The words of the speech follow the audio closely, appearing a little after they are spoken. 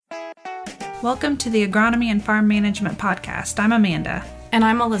Welcome to the Agronomy and Farm Management Podcast. I'm Amanda. And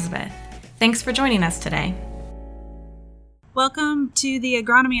I'm Elizabeth. Thanks for joining us today. Welcome to the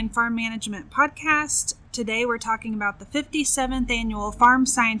Agronomy and Farm Management Podcast. Today we're talking about the 57th Annual Farm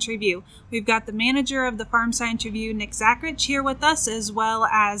Science Review. We've got the manager of the Farm Science Review, Nick Zachrich, here with us, as well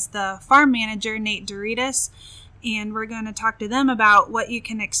as the farm manager, Nate Douridas. And we're going to talk to them about what you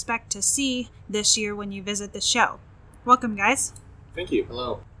can expect to see this year when you visit the show. Welcome, guys. Thank you.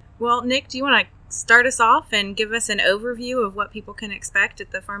 Hello. Well, Nick, do you want to start us off and give us an overview of what people can expect at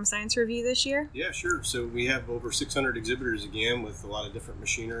the Farm Science Review this year? Yeah, sure. So we have over 600 exhibitors again with a lot of different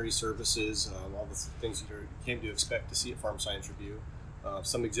machinery, services, all the things you came to expect to see at Farm Science Review.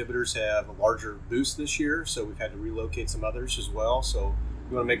 Some exhibitors have a larger booth this year, so we've had to relocate some others as well. So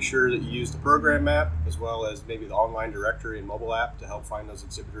you want to make sure that you use the program map as well as maybe the online directory and mobile app to help find those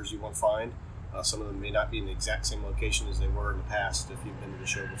exhibitors you want to find. Some of them may not be in the exact same location as they were in the past if you've been to the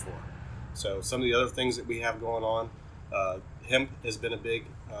show before. So some of the other things that we have going on, hemp has been a big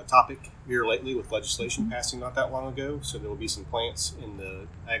topic here lately with legislation passing not that long ago. So there will be some plants in the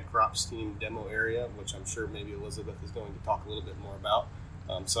ag crops team demo area, which I'm sure maybe Elizabeth is going to talk a little bit more about.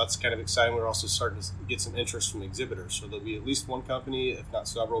 So that's kind of exciting. We're also starting to get some interest from exhibitors. So there'll be at least one company, if not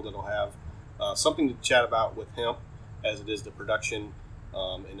several, that'll have something to chat about with hemp as it is the production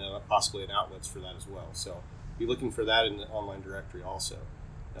and possibly an outlets for that as well. So be looking for that in the online directory also.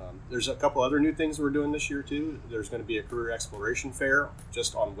 There's a couple other new things we're doing this year too. There's going to be a career exploration fair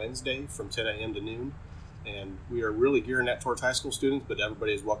just on Wednesday from 10 a.m. to noon. And we are really gearing that towards high school students, but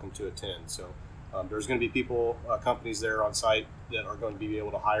everybody is welcome to attend. So there's going to be people, companies there on site that are going to be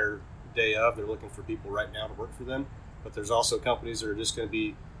able to hire the day of. They're looking for people right now to work for them. But there's also companies that are just going to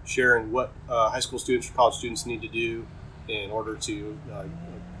be sharing what high school students or college students need to do in order to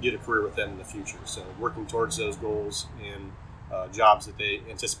get a career with them in the future. So working towards those goals and jobs that they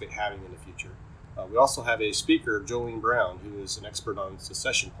anticipate having in the future. We also have a speaker, Jolene Brown, who is an expert on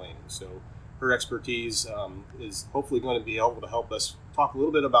succession planning. So her expertise is hopefully going to be able to help us talk a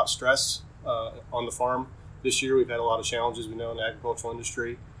little bit about stress on the farm. This year we've had a lot of challenges we know in the agricultural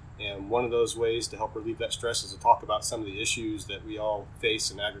industry, and one of those ways to help relieve that stress is to talk about some of the issues that we all face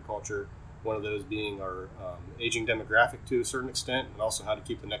in agriculture. One of those being our aging demographic to a certain extent, and also how to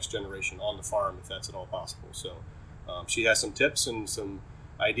keep the next generation on the farm if that's at all possible. So she has some tips and some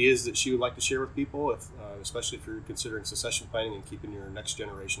ideas that she would like to share with people, especially if you're considering succession planning and keeping your next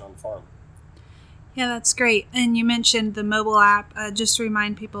generation on the farm. Yeah, that's great. And you mentioned the mobile app. Just to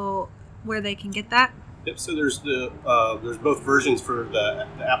remind people where they can get that. Yep. So there's there's both versions for the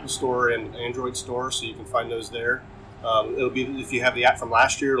Apple Store and Android Store, so you can find those there. It'll be, if you have the app from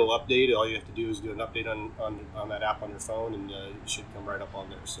last year, it'll update. All you have to do is do an update on that app on your phone, and it should come right up on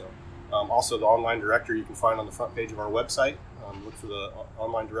there. So also the online directory you can find on the front page of our website. Look for the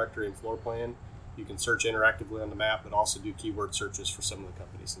online directory and floor plan. You can search interactively on the map, but also do keyword searches for some of the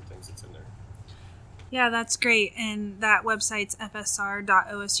companies and things that's in there. Yeah, that's great. And that website's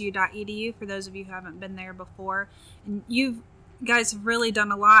fsr.osu.edu for those of you who haven't been there before. And you guys have really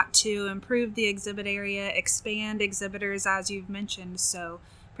done a lot to improve the exhibit area, expand exhibitors, as you've mentioned. So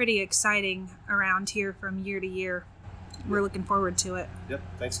pretty exciting around here from year to year. We're looking forward to it. Yep.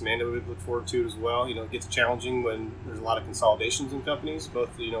 Thanks, Amanda. We look forward to it as well. You know, it gets challenging when there's a lot of consolidations in companies,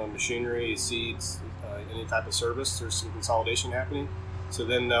 both, in machinery, seeds, any type of service. There's some consolidation happening. So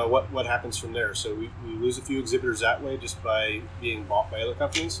then what happens from there? So we lose a few exhibitors that way just by being bought by other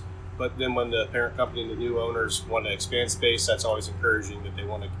companies. But then when the parent company and the new owners want to expand space, that's always encouraging that they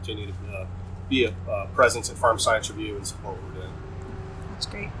want to continue to be a presence at Farm Science Review and support what we're doing. That's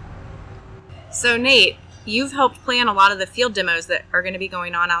great. So Nate, you've helped plan a lot of the field demos that are going to be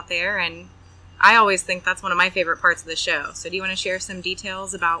going on out there, and I always think that's one of my favorite parts of the show. So do you want to share some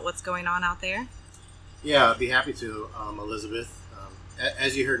details about what's going on out there? Yeah, I'd be happy to, Elizabeth.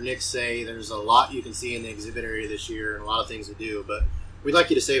 As you heard Nick say, there's a lot you can see in the exhibit area this year and a lot of things to do, but we'd like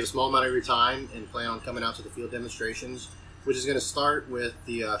you to save a small amount of your time and plan on coming out to the field demonstrations, which is going to start with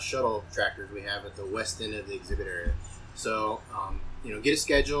the shuttle tractors we have at the west end of the exhibit area. So, get a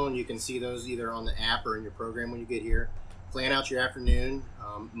schedule, and you can see those either on the app or in your program when you get here. Plan out your afternoon.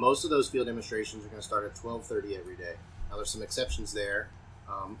 Most of those field demonstrations are going to start at 12:30 every day. Now, there's some exceptions there.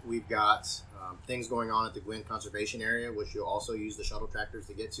 We've got things going on at the Gwynn Conservation Area, which you'll also use the shuttle tractors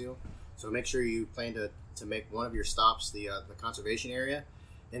to get to. So make sure you plan to make one of your stops the conservation area.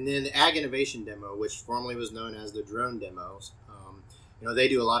 And then the Ag Innovation Demo, which formerly was known as the drone demos. They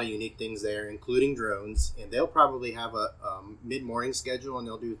do a lot of unique things there, including drones, and they'll probably have a mid-morning schedule, and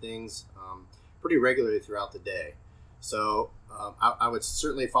they'll do things pretty regularly throughout the day. So I would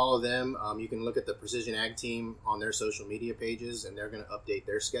certainly follow them. You can look at the Precision Ag team on their social media pages, and they're going to update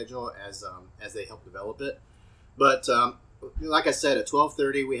their schedule as they help develop it. But like I said, at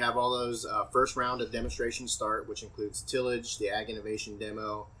 12:30 we have all those first round of demonstrations start, which includes tillage, the Ag Innovation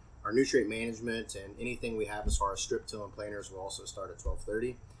demo, our nutrient management, and anything we have as far as strip till and planters will also start at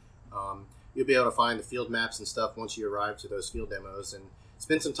 12:30. You'll be able to find the field maps and stuff once you arrive to those field demos and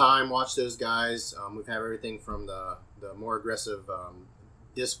spend some time, watch those guys. We have everything from the more aggressive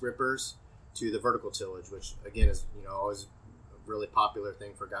disc rippers to the vertical tillage, which again is always a really popular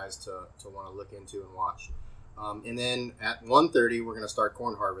thing for guys to want to look into and watch. And then at 1:30 we're going to start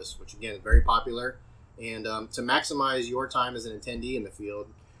corn harvest, which again is very popular. And to maximize your time as an attendee in the field,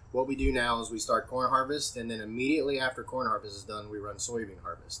 what we do now is we start corn harvest, and then immediately after corn harvest is done, we run soybean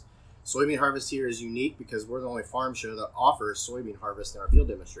harvest. Soybean harvest here is unique because we're the only farm show that offers soybean harvest in our field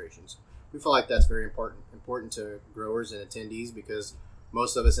demonstrations. We feel like that's very important to growers and attendees because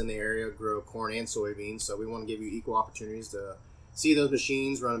most of us in the area grow corn and soybeans, so we want to give you equal opportunities to see those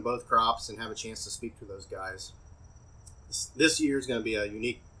machines running both crops and have a chance to speak to those guys. This year is going to be a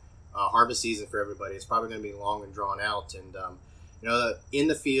unique harvest season for everybody. It's probably going to be long and drawn out, and in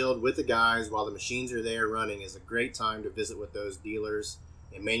the field with the guys while the machines are there running is a great time to visit with those dealers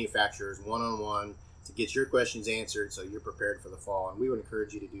and manufacturers one-on-one to get your questions answered so you're prepared for the fall. And we would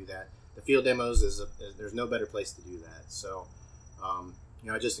encourage you to do that. The field demos there's no better place to do that. So,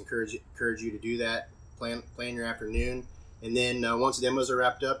 I just encourage you to do that. Plan your afternoon, and then once the demos are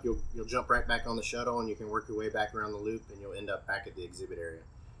wrapped up, you'll jump right back on the shuttle and you can work your way back around the loop, and you'll end up back at the exhibit area.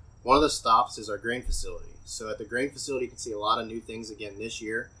 One of the stops is our grain facility. So at the grain facility, you can see a lot of new things again this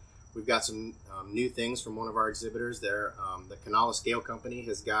year. We've got some new things from one of our exhibitors there. The Canala Scale Company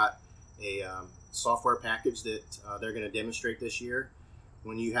has got a software package that they're going to demonstrate this year.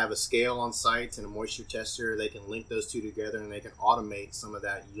 When you have a scale on site and a moisture tester, they can link those two together and they can automate some of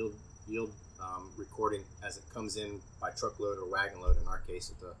that yield recording as it comes in by truckload or wagon load in our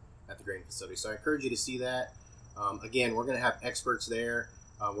case at the grain facility. So I encourage you to see that. Again, we're going to have experts there.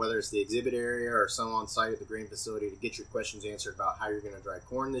 Whether it's the exhibit area or some on site at the grain facility to get your questions answered about how you're going to dry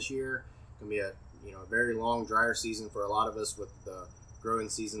corn this year. It's going to be a very long dryer season for a lot of us with the growing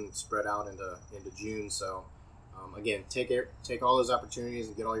season spread out into June. So again, take all those opportunities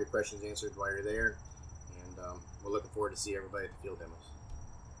and get all your questions answered while you're there. And we're looking forward to see everybody at the field demos.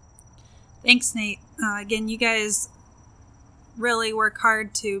 Thanks, Nate. Again, you guys really work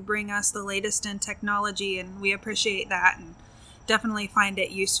hard to bring us the latest in technology, and we appreciate that and definitely find it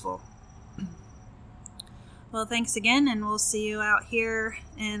useful. Well, thanks again, and we'll see you out here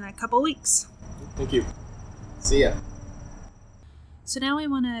in a couple weeks. Thank you. See ya. So now we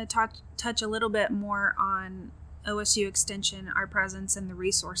want to touch a little bit more on OSU Extension, our presence, and the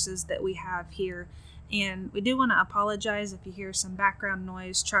resources that we have here. And we do want to apologize if you hear some background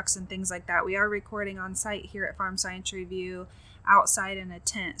noise, trucks and things like that. We are recording on site here at Farm Science Review outside in a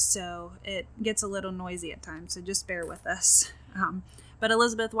tent, so it gets a little noisy at times, so just bear with us. But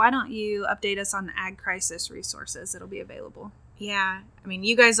Elizabeth, why don't you update us on the Ag Crisis resources that'll be available? Yeah,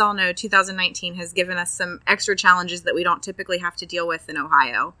 you guys all know 2019 has given us some extra challenges that we don't typically have to deal with in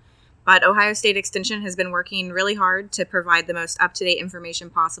Ohio. But Ohio State Extension has been working really hard to provide the most up-to-date information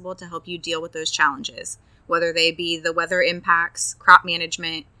possible to help you deal with those challenges, whether they be the weather impacts, crop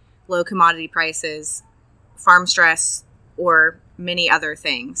management, low commodity prices, farm stress, or many other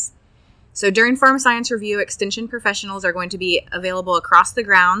things. So during Farm Science Review, Extension professionals are going to be available across the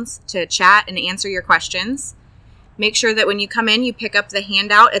grounds to chat and answer your questions. Make sure that when you come in, you pick up the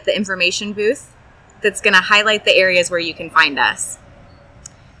handout at the information booth that's going to highlight the areas where you can find us.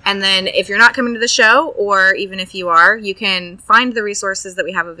 And then if you're not coming to the show, or even if you are, you can find the resources that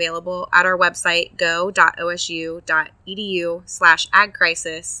we have available at our website,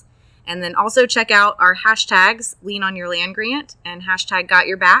 go.osu.edu/agcrisis. And then also check out our hashtags, Lean on Your Land Grant and hashtag Got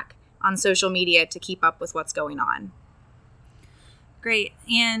Your Back, on social media to keep up with what's going on. Great.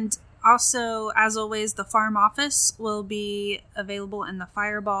 And also, as always, the farm office will be available in the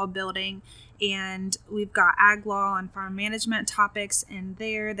Fireball building, and we've got ag law and farm management topics in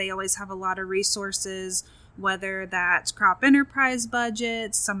there. They always have a lot of resources, whether that's crop enterprise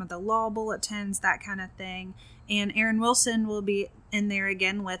budgets, some of the law bulletins, that kind of thing. And Aaron Wilson will be in there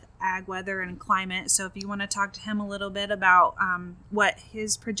again with ag, weather, and climate. So if you want to talk to him a little bit about what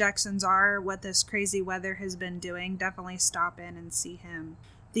his projections are, what this crazy weather has been doing, definitely stop in and see him.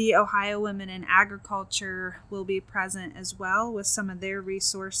 The Ohio Women in Agriculture will be present as well with some of their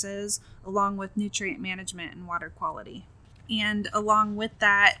resources, along with nutrient management and water quality. And along with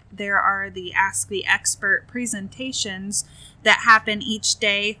that, there are the Ask the Expert presentations that happen each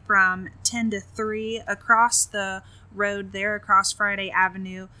day from 10 to 3 across the road there across Friday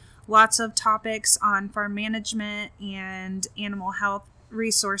Avenue. Lots of topics on farm management and animal health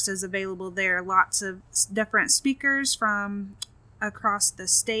resources available there. Lots of different speakers from across the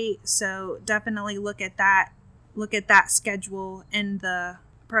state. So definitely look at that schedule in the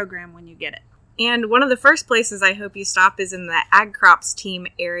program when you get it. And one of the first places I hope you stop is in the Ag Crops team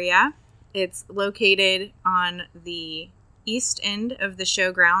area. It's located on the east end of the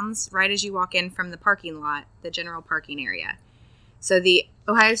showgrounds, right as you walk in from the parking lot, the general parking area. So the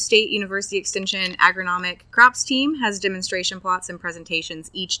Ohio State University Extension Agronomic Crops team has demonstration plots and presentations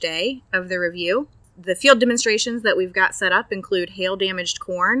each day of the review. The field demonstrations that we've got set up include hail-damaged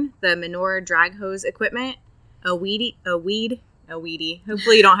corn, the manure drag hose equipment, a weedy,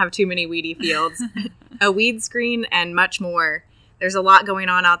 hopefully you don't have too many weedy fields, a weed screen, and much more. There's a lot going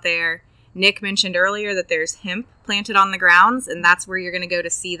on out there. Nick mentioned earlier that there's hemp planted on the grounds, and that's where you're going to go to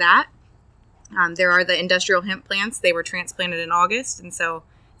see that. There are the industrial hemp plants. They were transplanted in August, and so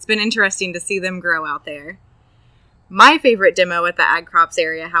it's been interesting to see them grow out there. My favorite demo at the Ag Crops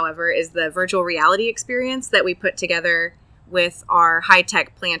area, however, is the virtual reality experience that we put together with our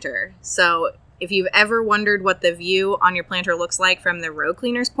high-tech planter. So if you've ever wondered what the view on your planter looks like from the row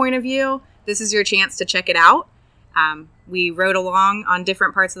cleaner's point of view, this is your chance to check it out. We rode along on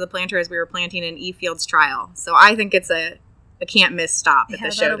different parts of the planter as we were planting an eFields trial. So I think it's a can't miss stop at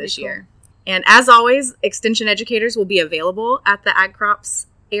the show this year. And as always, extension educators will be available at the Ag Crops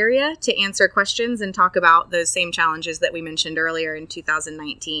area to answer questions and talk about those same challenges that we mentioned earlier in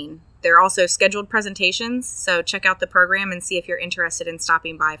 2019. There are also scheduled presentations, so check out the program and see if you're interested in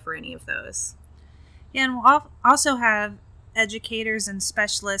stopping by for any of those. Yeah, and we'll also have educators and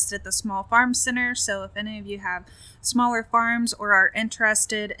specialists at the Small Farm Center. So if any of you have smaller farms or are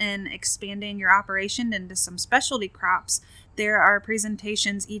interested in expanding your operation into some specialty crops, there are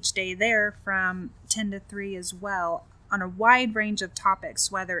presentations each day there from 10 to 3 as well on a wide range of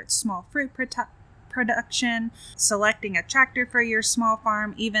topics, whether it's small fruit production, selecting a tractor for your small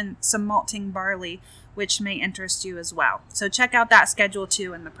farm, even some malting barley, which may interest you as well. So check out that schedule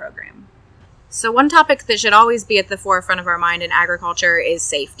too in the program. So one topic that should always be at the forefront of our mind in agriculture is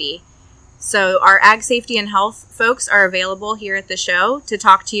safety. So our ag safety and health folks are available here at the show to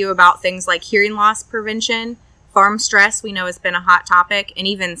talk to you about things like hearing loss prevention, farm stress, we know has been a hot topic, and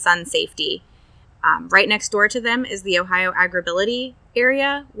even sun safety. Right next door to them is the Ohio Agribility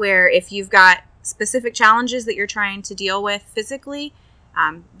area, where if you've got specific challenges that you're trying to deal with physically,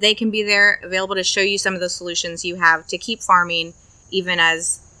 they can be there available to show you some of the solutions you have to keep farming even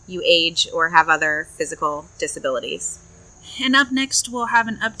as you age or have other physical disabilities. And up next, we'll have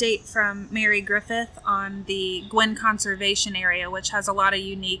an update from Mary Griffith on the Gwynn Conservation Area, which has a lot of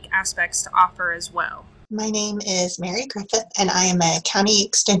unique aspects to offer as well. My name is Mary Griffith, and I am a county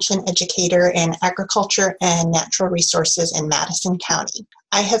extension educator in agriculture and natural resources in Madison County.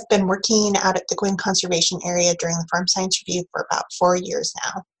 I have been working out at the Gwynn Conservation Area during the Farm Science Review for about 4 years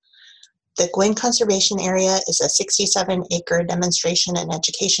now. The Gwynn Conservation Area is a 67-acre demonstration and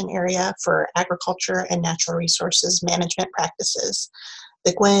education area for agriculture and natural resources management practices.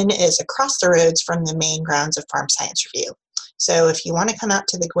 The Gwynn is across the roads from the main grounds of Farm Science Review. So if you want to come out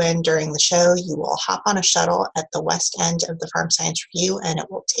to the Gwynn during the show, you will hop on a shuttle at the west end of the Farm Science Review, and it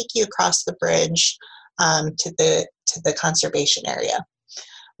will take you across the bridge to the conservation area.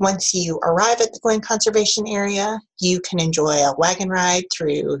 Once you arrive at the Gwynn Conservation Area, you can enjoy a wagon ride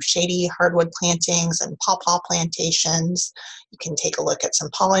through shady hardwood plantings and pawpaw plantations. You can take a look at some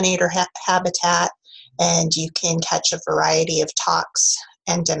pollinator habitat, and you can catch a variety of talks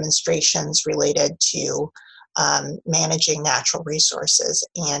and demonstrations related to managing natural resources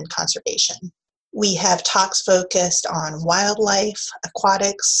and conservation. We have talks focused on wildlife,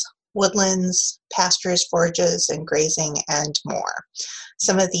 aquatics, woodlands, pastures, forages, and grazing, and more.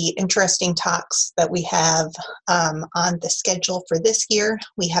 Some of the interesting talks that we have on the schedule for this year,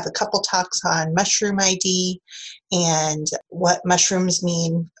 we have a couple talks on mushroom ID and what mushrooms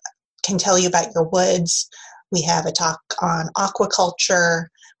can tell you about your woods. We have a talk on aquaculture.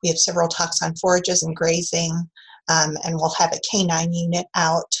 We have several talks on forages and grazing, and we'll have a canine unit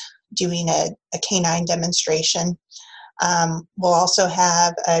out doing a canine demonstration. We'll also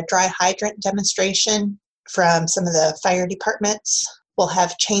have a dry hydrant demonstration from some of the fire departments. We'll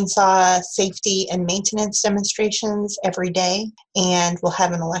have chainsaw safety and maintenance demonstrations every day, and we'll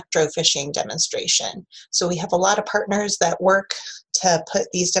have an electrofishing demonstration. So we have a lot of partners that work to put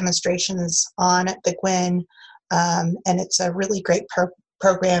these demonstrations on at the Gwynn, and it's a really great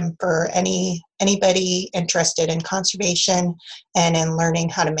program for anybody interested in conservation and in learning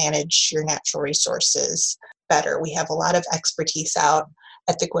how to manage your natural resources better. We have a lot of expertise out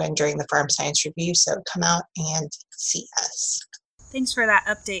at the Gwin during the Farm Science Review, so come out and see us. Thanks for that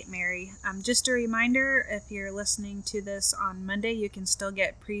update, Mary. Just a reminder, if you're listening to this on Monday, you can still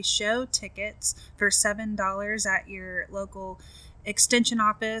get pre-show tickets for $7 at your local extension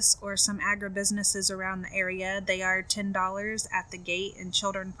office or some agribusinesses around the area. They are $10 at the gate, and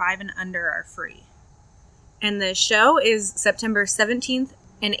children 5 and under are free. And the show is September 17th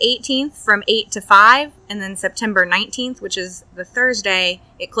and 18th from 8 to 5, and then September 19th, which is the Thursday,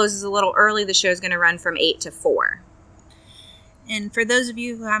 it closes a little early. The show is going to run from 8 to 4. And for those of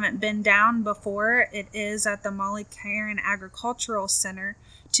you who haven't been down before, it is at the Molly Cairn Agricultural Center,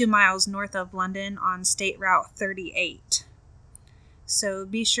 2 miles north of London on State Route 38. So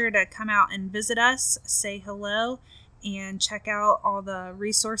be sure to come out and visit us, say hello, and check out all the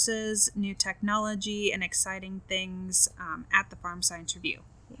resources, new technology, and exciting things at the Farm Science Review.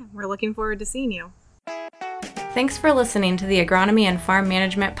 Yeah, we're looking forward to seeing you. Thanks for listening to the Agronomy and Farm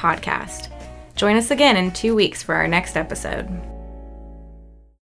Management Podcast. Join us again in 2 weeks for our next episode.